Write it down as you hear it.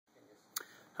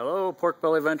Hello, Pork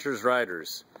Belly Ventures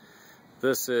riders.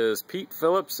 This is Pete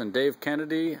Phillips and Dave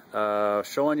Kennedy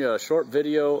showing you a short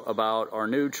video about our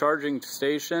new charging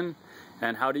station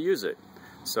and how to use it.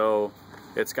 So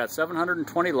it's got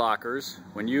 720 lockers.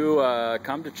 When you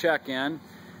come to check in,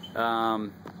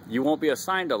 you won't be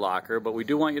assigned a locker, but we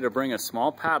do want you to bring a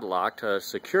small padlock to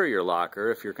secure your locker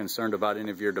if you're concerned about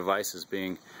any of your devices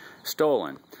being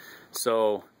stolen.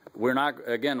 So we're not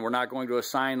going to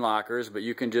assign lockers, but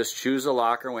you can just choose a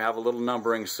locker, and we have a little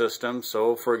numbering system.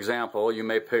 So for example, you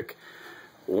may pick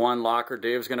one locker.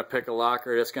 Dave's going to pick a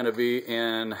locker that's going to be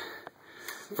in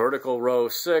vertical row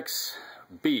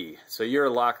 6B. So your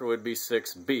locker would be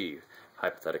 6B,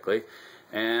 hypothetically.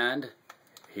 And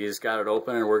he's got it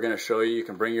open, and we're going to show you. You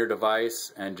can bring your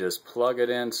device and just plug it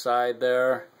inside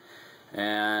there.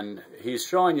 And he's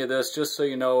showing you this just so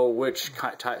you know which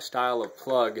style of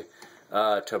plug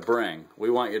to bring. We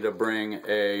want you to bring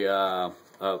a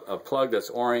plug that's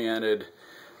oriented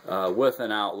with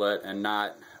an outlet and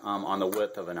not on the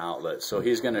width of an outlet. So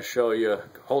he's going to show you,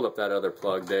 hold up that other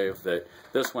plug, Dave, that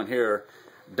this one here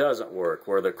doesn't work,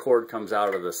 where the cord comes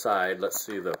out of the side. Let's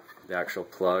see the actual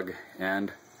plug,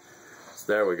 and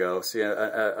there we go. See,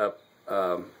 a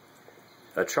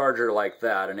charger like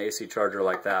that, an AC charger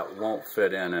like that, won't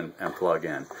fit in and plug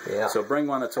in. Yeah. So bring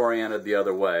one that's oriented the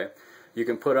other way. You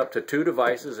can put up to 2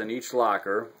 devices in each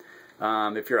locker.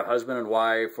 If you're a husband and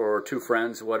wife or 2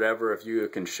 friends, whatever, if you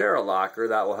can share a locker,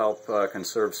 that will help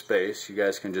conserve space. You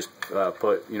guys can just have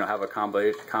a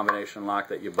combination lock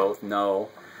that you both know,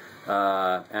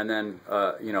 and then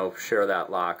share that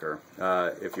locker.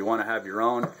 If you want to have your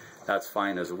own, that's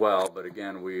fine as well. But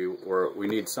again, we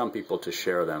need some people to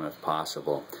share them if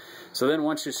possible. So then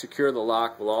once you secure the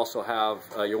lock, we'll also have,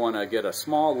 you want to get a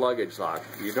small luggage lock.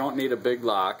 You don't need a big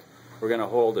lock. We're going to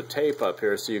hold a tape up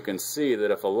here so you can see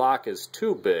that if a lock is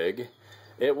too big,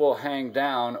 it will hang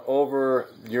down over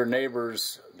your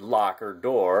neighbor's locker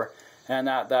door, and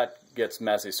that gets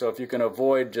messy. So if you can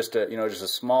avoid just a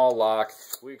small lock,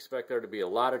 we expect there to be a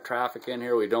lot of traffic in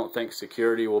here. We don't think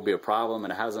security will be a problem,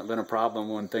 and it hasn't been a problem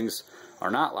when things are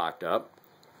not locked up.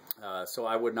 So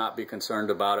I would not be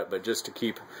concerned about it, but just to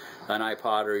keep an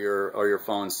iPod or your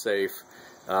phone safe,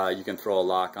 you can throw a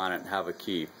lock on it and have a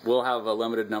key. We'll have a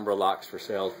limited number of locks for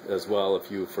sale as well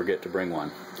if you forget to bring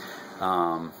one.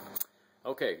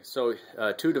 Okay, so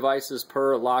 2 devices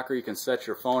per locker. You can set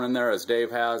your phone in there as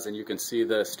Dave has, and you can see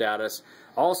the status.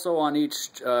 Also on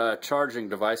each charging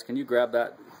device, can you grab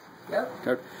that?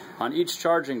 Yep. On each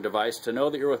charging device, to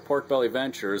know that you're with Pork Belly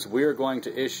Ventures, we are going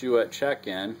to issue at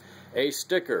check-in a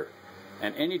sticker.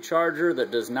 And any charger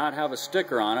that does not have a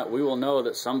sticker on it, we will know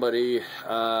that somebody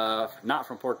not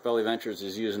from Pork Belly Ventures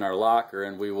is using our locker,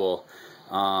 and we will,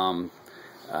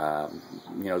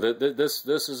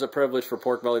 this is a privilege for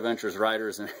Pork Belly Ventures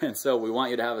riders, and so we want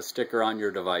you to have a sticker on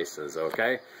your devices,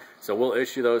 okay? So we'll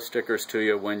issue those stickers to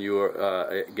you when you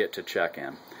get to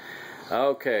check-in.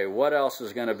 Okay, what else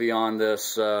is going to be on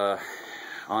this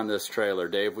trailer,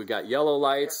 Dave? We got yellow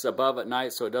lights above at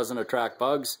night so it doesn't attract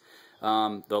bugs.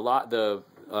 The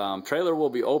trailer will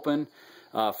be open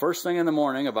first thing in the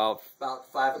morning, about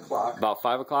 5 o'clock. About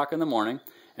 5 o'clock in the morning,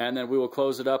 and then we will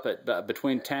close it up at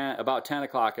about 10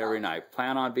 o'clock every night.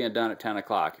 Plan on being done at 10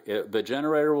 o'clock. The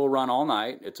generator will run all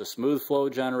night. It's a smooth flow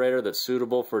generator that's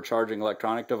suitable for charging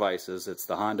electronic devices. It's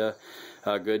the Honda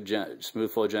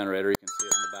smooth flow generator. You can see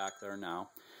it in the back there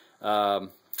now.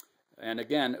 And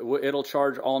again, it'll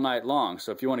charge all night long.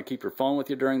 So if you want to keep your phone with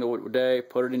you during the day,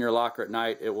 put it in your locker at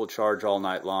night, it will charge all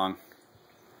night long.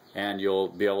 And you'll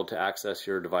be able to access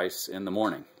your device in the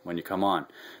morning when you come on.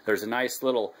 There's a nice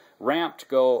little ramp to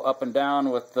go up and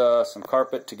down with some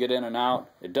carpet to get in and out.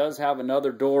 It does have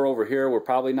another door over here. We're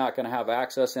probably not going to have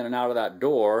access in and out of that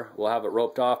door. We'll have it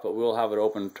roped off, but we'll have it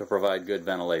open to provide good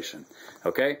ventilation.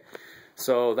 Okay?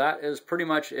 So that is pretty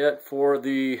much it for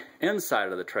the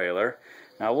inside of the trailer.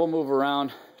 Now we'll move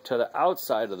around to the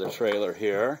outside of the trailer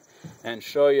here and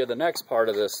show you the next part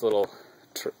of this little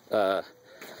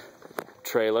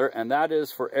trailer, and that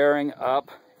is for airing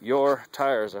up your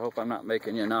tires. I hope I'm not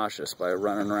making you nauseous by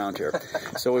running around here.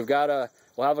 So we'll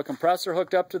have a compressor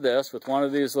hooked up to this with one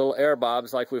of these little air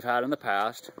bobs like we've had in the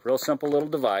past. Real simple little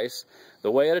device. The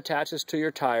way it attaches to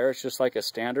your tire, it's just like a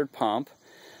standard pump.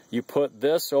 You put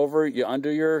this over, you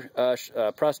undo your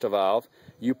Presto valve,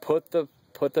 you put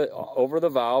over the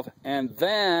valve, and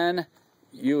then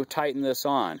you tighten this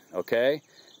on, okay?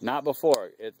 Not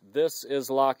before. This is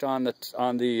locked on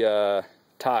the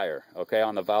tire, okay,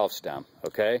 on the valve stem,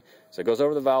 okay? So it goes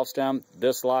over the valve stem,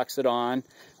 this locks it on.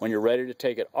 When you're ready to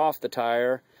take it off the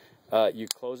tire, you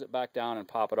close it back down and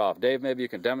pop it off. Dave, maybe you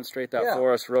can demonstrate that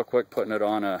for us real quick, putting it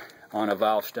on a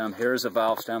valve stem. Here's a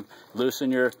valve stem.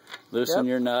 Loosen your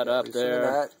nut up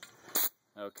there.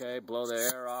 Okay, blow the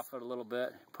air off it a little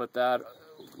bit. Put that,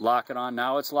 lock it on.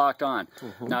 Now it's locked on.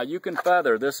 Now you can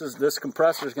feather. This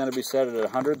compressor is going to be set at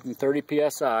 130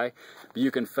 psi. You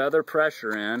can feather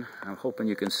pressure in. I'm hoping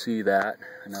you can see that.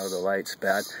 I know the light's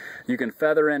bad. You can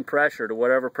feather in pressure to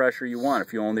whatever pressure you want.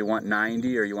 If you only want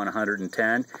 90 or you want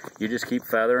 110, you just keep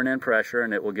feathering in pressure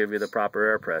and it will give you the proper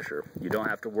air pressure. You don't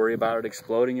have to worry about it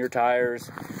exploding your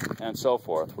tires and so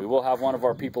forth. We will have one of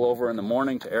our people over in the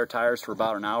morning to air tires for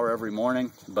about an hour every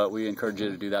morning, but we encourage you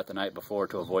to do that the night before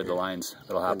to avoid the lines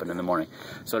that'll happen in the morning.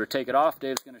 So to take it off,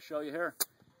 Dave's going to show you here.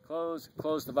 Close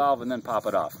the valve and then pop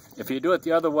it off. If you do it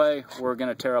the other way, we're going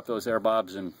to tear up those air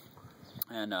bobs and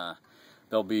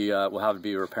they'll be we'll have to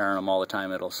be repairing them all the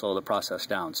time. It'll slow the process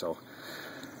down.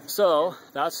 So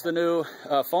that's the new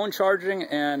phone charging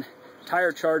and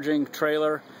tire charging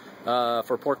trailer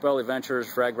for Pork Belly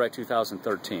Ventures Fragrite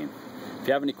 2013. If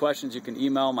you have any questions, you can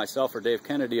email myself or Dave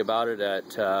Kennedy about it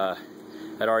at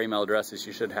our email addresses.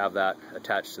 You should have that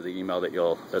attached to the email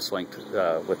that's linked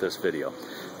with this video.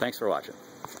 Thanks for watching.